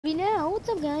Me now. What's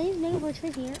up, guys? Neighbor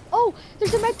Trick here. Oh,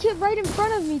 there's a med kit right in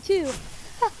front of me too.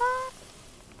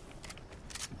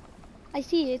 I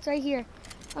see it. It's right here.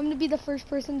 I'm gonna be the first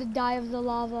person to die of the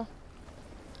lava.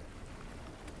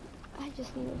 I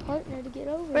just need a partner to get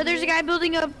over. Bro, there's a guy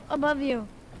building up above you.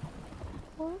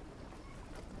 What?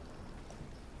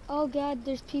 Oh God,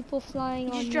 there's people flying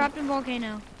on me. He just dropped a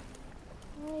volcano.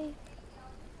 Hi.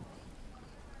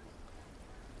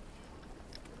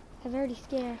 I'm already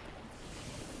scared.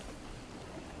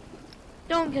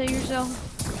 Don't kill yourself.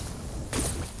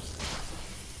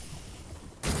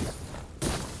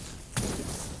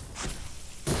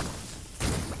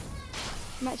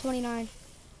 I'm at 29.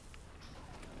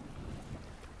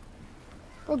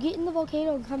 Bro, get in the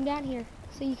volcano and come down here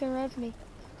so you can rev me.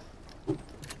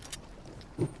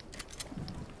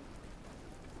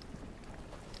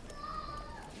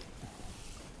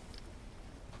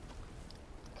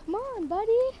 Come on,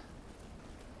 buddy.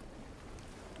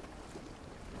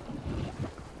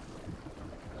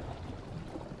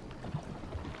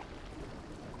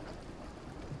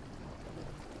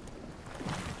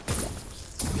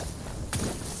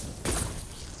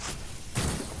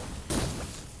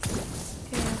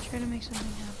 Try to make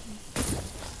something happen.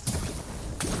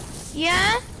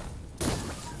 Yeah?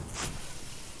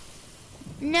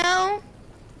 No?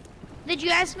 Did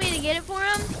you ask me to get it for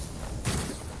him?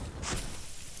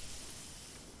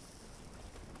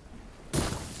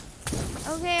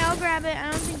 Okay, I'll grab it.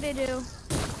 I don't think they do.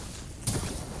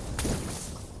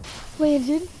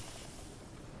 Landon.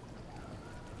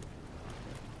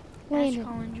 Ash Landon.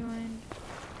 Colin joined.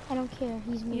 I don't care.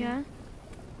 He's me. Yeah?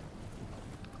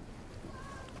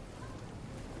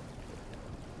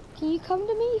 Can you come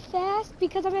to me fast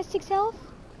because I'm at 6 health?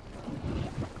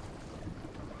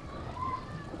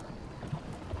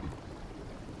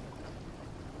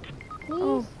 Please?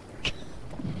 Oh.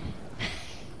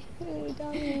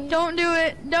 Dummy. Don't do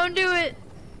it. Don't do it.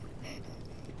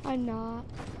 I'm not.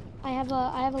 I have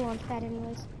a launch pad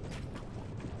anyways.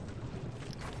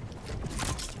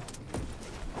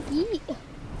 Yeet.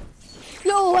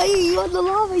 Yo, why are you on the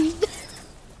lava?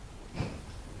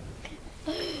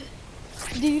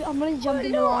 Dude, I'm gonna jump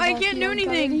in the lava. I can't do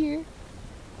anything. Here.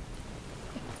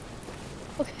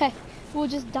 Okay, we'll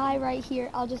just die right here.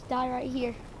 I'll just die right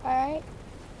here. Alright?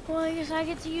 Well, I guess I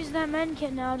get to use that med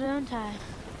kit now, don't I?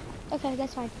 Okay,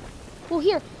 that's fine. Well,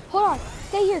 here, hold on.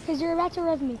 Stay here, because you're about to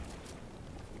rev me.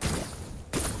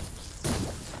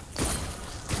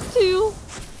 2.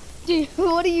 Dude,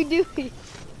 what are you doing?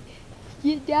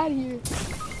 Get down here.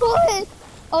 What?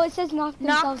 Oh, it says knocked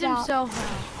themselves out.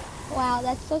 Wow,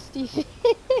 that's so stupid.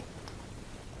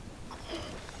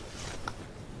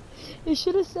 It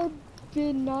should have said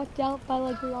been knocked out by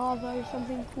like lava or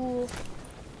something cool.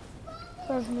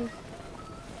 Rev me.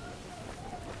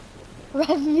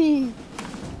 Rev me.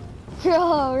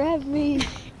 Bro, rev me.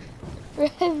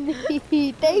 Rev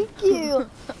me. Thank you.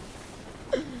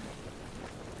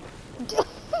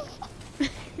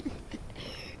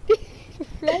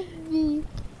 Rev me.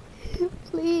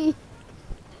 Please.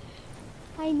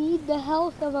 I need the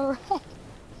health of a rat.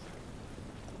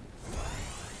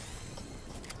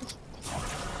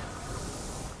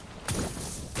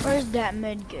 Where's that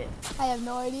med kit? I have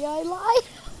no idea. I lied.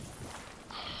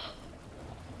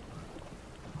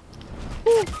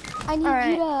 I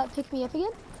need you to pick me up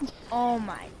again. Oh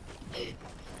my.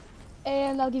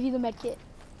 And I'll give you the med kit.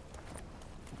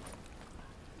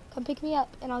 Come pick me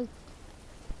up and I'll...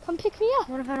 Come pick me up.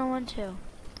 What if I don't want to?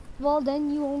 Well,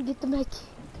 then you won't get the med kit.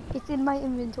 It's in my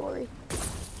inventory.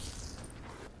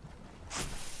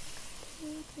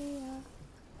 Pick me up.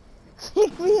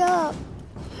 Pick me up.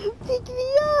 Pick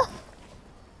me up.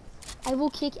 I will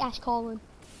kick Ash Colin.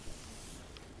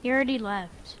 He already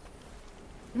left.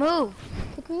 Move.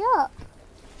 Pick me up.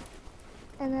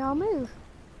 And then I'll move.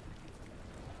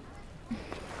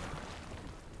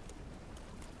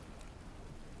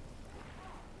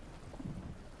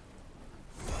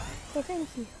 Okay, thank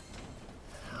you.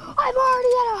 I'm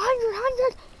already at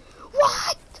 100.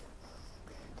 What?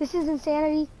 This is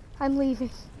insanity. I'm leaving.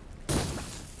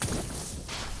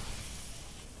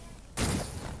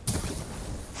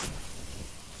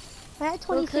 I'm at 26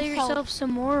 Go kill yourself health.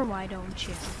 some more, why don't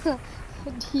you?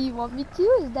 Do you want me to?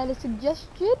 Is that a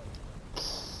suggestion?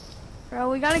 Bro,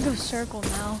 we gotta go circle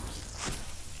now.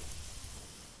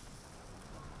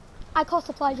 I call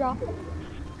supply drop.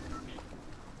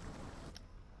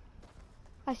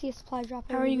 I see a supply drop.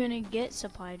 How are you gonna get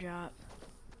supply drop?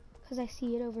 Because I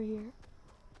see it over here.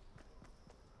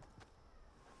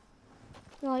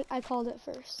 No, I called it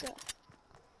first, so.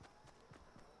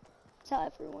 That's how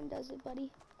everyone does it, buddy.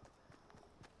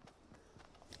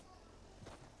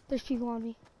 There's people on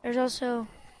me. There's also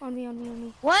On me, on me, on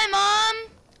me. What, Mom?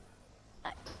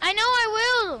 I know I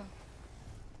will.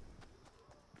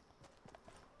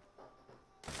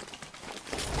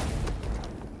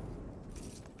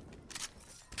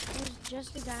 There's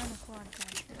just a guy on the quad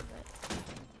crasher,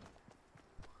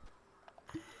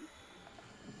 but...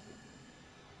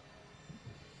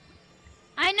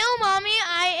 I know, Mommy,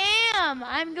 I am.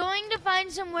 I'm going to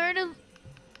find somewhere to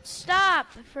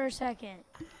stop for a second.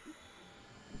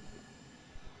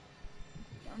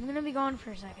 I'm gonna be gone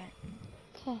for a second.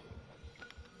 Okay.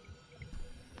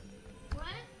 What?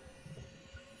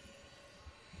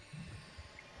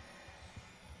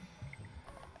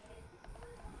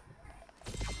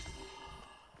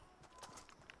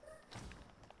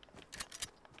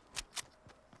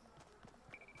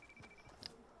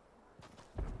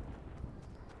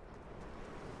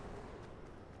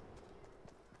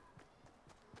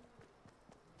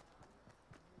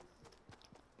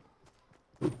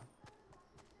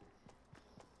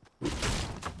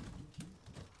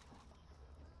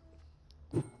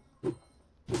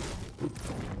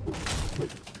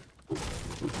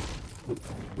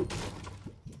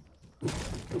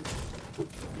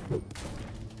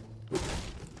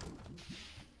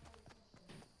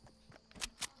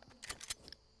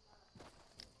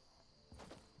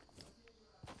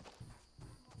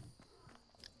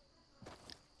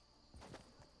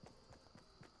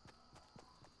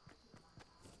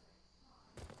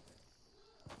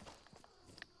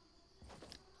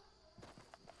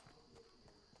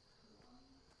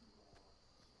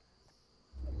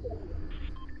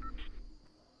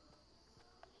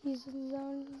 He's in the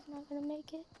zone, he's not gonna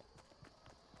make it.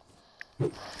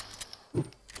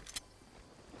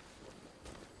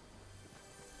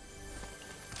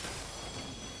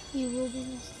 You will be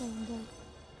missed one day.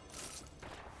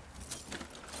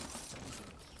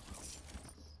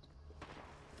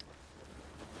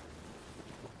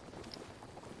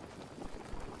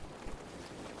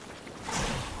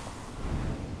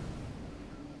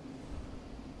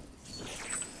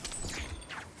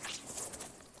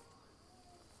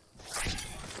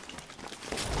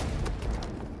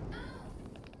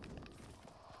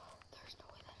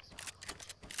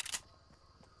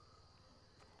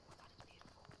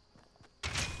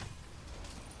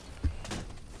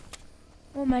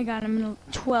 Oh my god, I'm in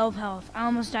 12 health. I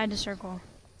almost died to circle.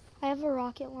 I have a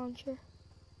rocket launcher.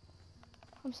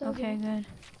 I'm so okay, good.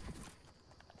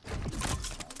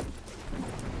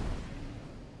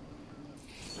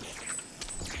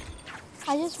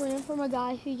 I just ran from a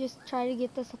guy who just tried to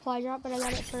get the supply drop, but I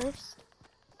got it first.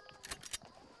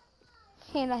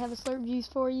 And I have a slurp juice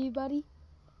for you, buddy.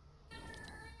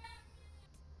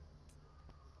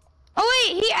 Oh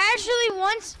wait, he actually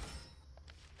wants...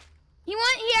 He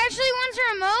actually wants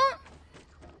a remote?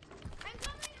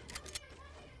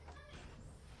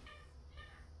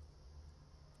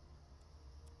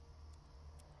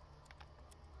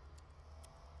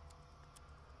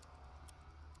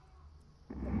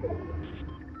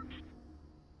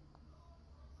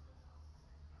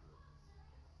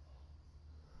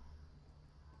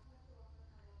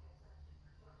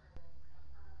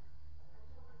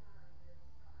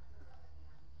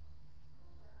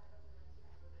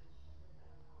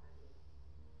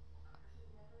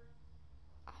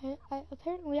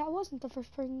 Apparently I wasn't the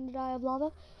first person to die of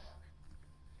lava.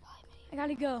 I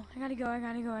gotta go.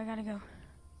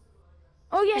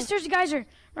 Oh yes, there's a geyser.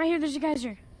 Right here, there's a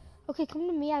geyser. Okay, come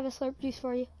to me. I have a slurp juice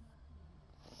for you.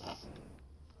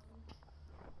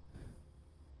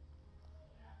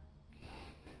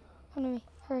 Come to me.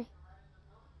 Hurry.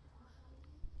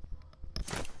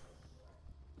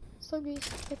 Slurp juice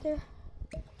right there.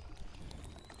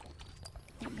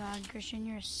 Thank God, Christian,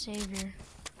 you're a savior.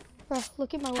 Bro,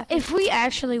 look at my weapon. If we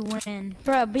actually win,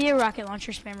 bro, be a rocket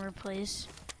launcher spammer, please.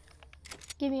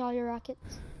 Give me all your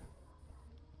rockets.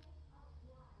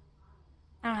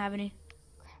 I don't have any.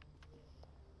 Crap.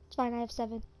 It's fine, I have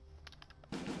 7.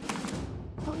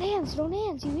 Don't dance,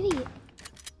 you idiot.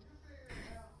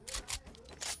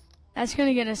 That's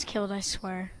gonna get us killed, I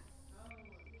swear.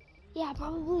 Yeah,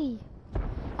 probably.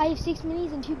 I have 6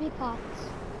 minis and 2 big pots.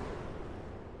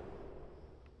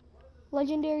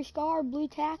 Legendary Scar, Blue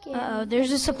Tack, and... Uh-oh,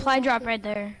 there's a supply drop right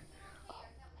there. Oh,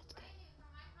 that's good.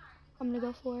 I'm gonna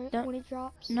go for it when it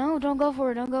drops. No, don't go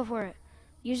for it.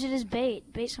 Use it as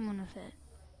bait. Bait someone with it.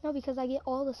 No, because I get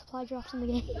all the supply drops in the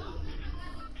game.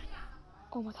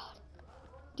 Oh my god.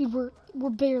 Dude, we're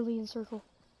barely in circle.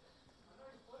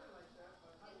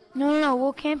 No,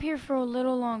 we'll camp here for a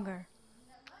little longer.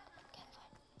 Okay,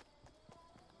 fine.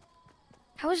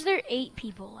 How is there 8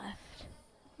 people left?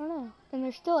 I don't know. And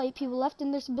there's still 8 people left,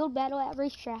 and there's a build battle at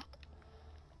racetrack.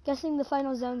 Guessing the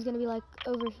final zone's gonna be like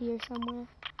over here somewhere.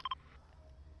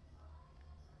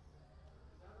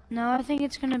 No, I think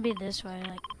it's gonna be this way,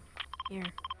 like here.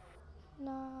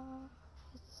 No,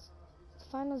 it's the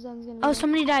final zone's gonna be. Oh,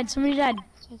 somebody died. Somebody died.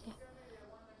 It's right there.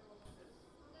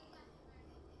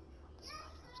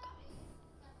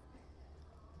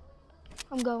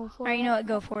 I'm going for it. Alright, you know what?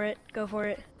 Go for it. Go for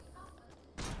it.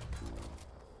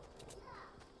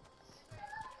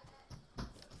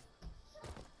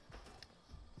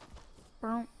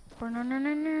 No.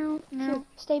 Here,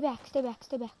 stay back, stay back,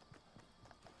 stay back.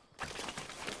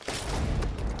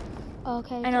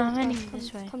 Okay. I know, I'm heading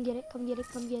this way. Come get it, come get it,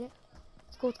 come get it.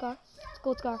 It's gold scar. It's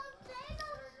gold scar.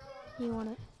 You want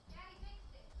it?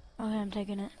 Okay, I'm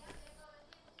taking it.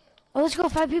 Oh, let's go.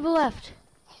 5 people left.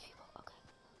 5 people, okay.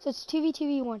 So it's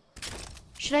 2v2v1.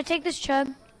 Should I take this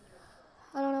chug?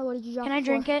 I don't know, what did you drop? Can I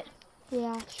drink it?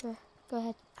 Yeah, sure. Go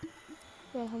ahead.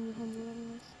 Yeah, 100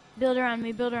 anyways. Build around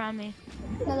me, build around me.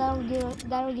 No,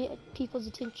 that'll get people's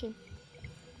attention.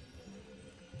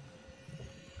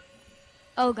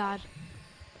 Oh god.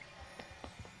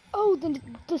 Oh,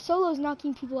 the solo's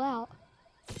knocking people out.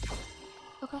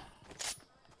 Okay.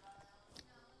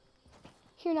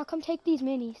 Here, now come take these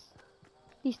minis.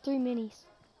 These 3 minis.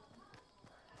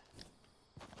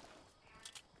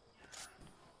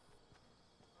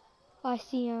 Oh, I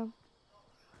see him.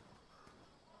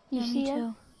 You see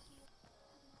him?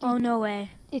 Oh, no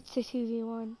way. It's a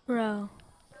 2v1. Bro.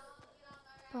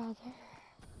 Brother.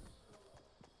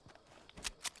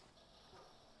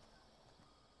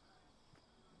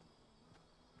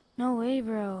 No way,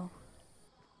 bro.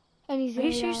 And he's Are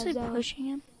you seriously pushing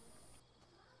him?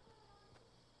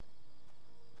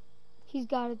 He's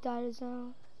gotta die to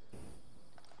zone.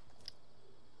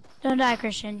 Don't die,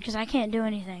 Christian, because I can't do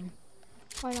anything.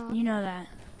 Why not? You know that.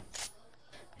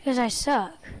 Because I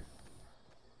suck.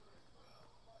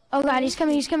 Oh god, he's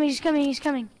coming, he's coming, he's coming, he's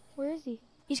coming. Where is he?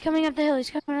 He's coming up the hill, he's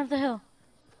coming up the hill.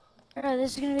 Alright,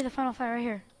 this is gonna be the final fight right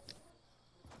here.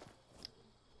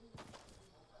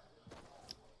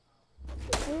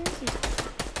 Where is he?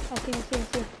 I see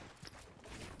him.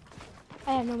 I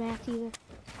have no mats either.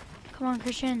 Come on,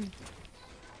 Christian.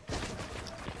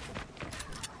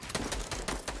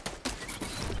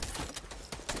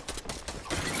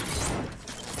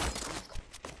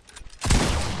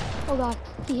 Oh god,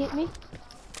 he hit me.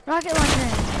 Rocket launcher.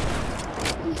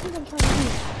 What do you think I'm trying to do?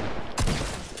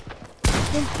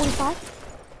 Him 45.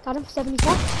 Got him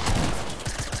 74.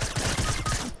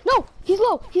 No! He's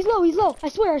low! He's low! He's low! I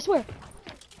swear! I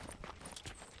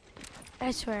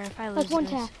swear, if I lose Like one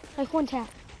this. tap. Like one tap.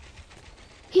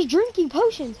 He's drinking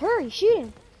potions! Hurry! Shoot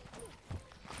him!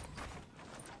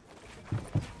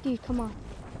 Dude, come on.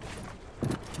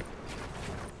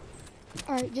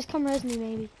 Alright, just come res me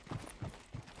maybe.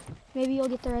 Maybe you'll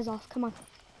get the res off. Come on.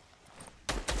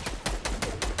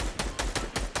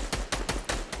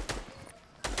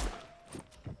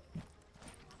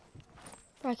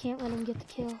 I can't let him get the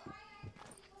kill.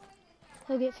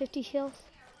 He'll get 50 kills.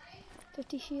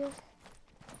 50 shield.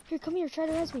 Here, come here. Try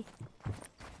to res me.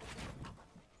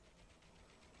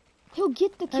 He'll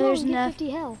get the kill and get 50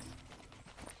 health.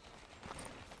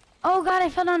 Oh god, I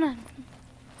fell down a...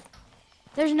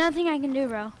 There's nothing I can do,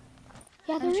 bro.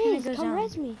 Yeah, there is. Come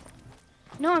res me.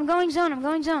 No, I'm going zone. I'm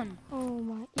going zone. Oh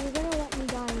my. You're gonna let me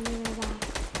die and you're gonna die.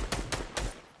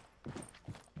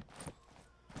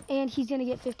 And he's gonna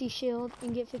get 50 shield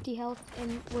and get 50 health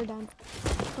and we're done.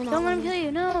 We're not Don't let him winning. kill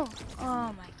you, no.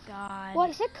 Oh my god. Well,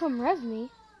 I said come rev me.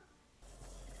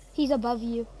 He's above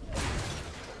you.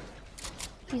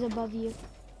 He's above you.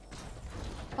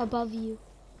 Above you.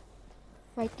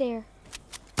 Right there.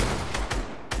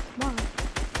 Come on.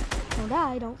 Don't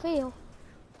die, don't fail.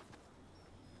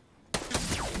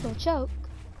 Don't choke.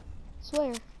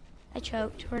 Swear. I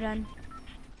choked. We're done.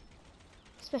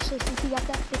 Especially since he got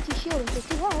that 50 shield and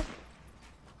 50 health.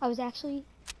 I was actually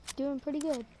doing pretty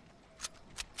good.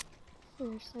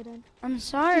 We're so done. I'm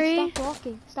sorry. Dude, stop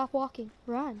walking. Stop walking.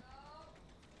 Run.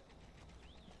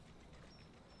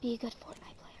 Be a good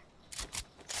Fortnite player.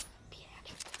 Be an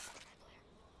actual Fortnite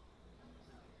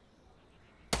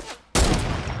player.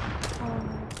 Oh,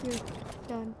 you're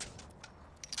done.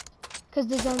 Because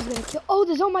the zone's gonna kill. Oh,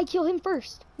 the zone might kill him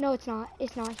first. No, it's not.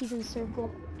 It's not. He's in a circle.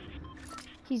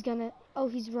 He's gonna. Oh,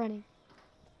 he's running.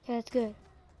 Okay, that's good.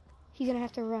 He's gonna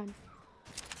have to run.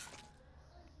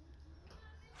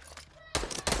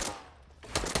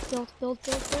 Build. Oh, you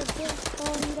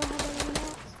don't have any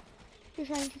mats. You're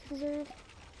trying to preserve.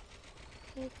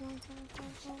 Okay, come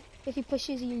on. If he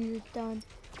pushes you, you're done.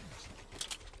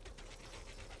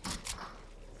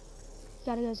 You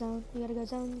gotta go zone. You gotta go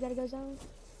zone.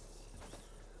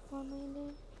 Come on,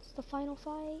 Landon. It's the final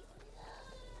fight.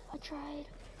 I tried.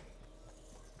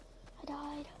 I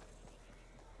died.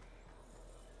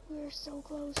 We're we're so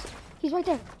close. He's right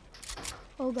there.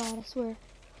 Oh god, I swear.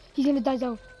 He's gonna die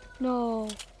zone. No.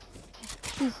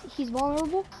 He's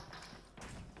vulnerable.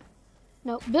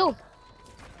 No, build.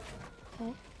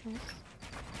 Okay, nice.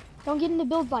 Don't get in the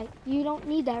build fight. You don't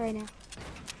need that right now.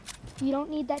 You don't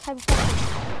need that type of fight.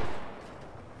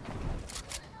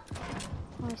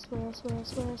 I swear, I swear, I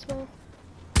swear, I swear.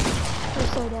 You're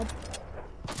so dead.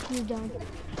 You're done.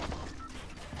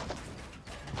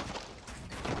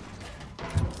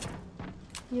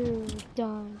 You're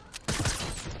done.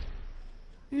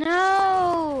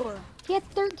 No! He had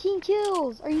 13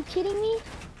 kills. Are you kidding me?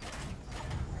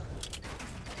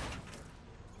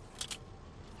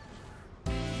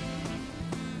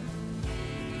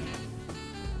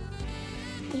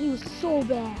 He was so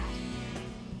bad.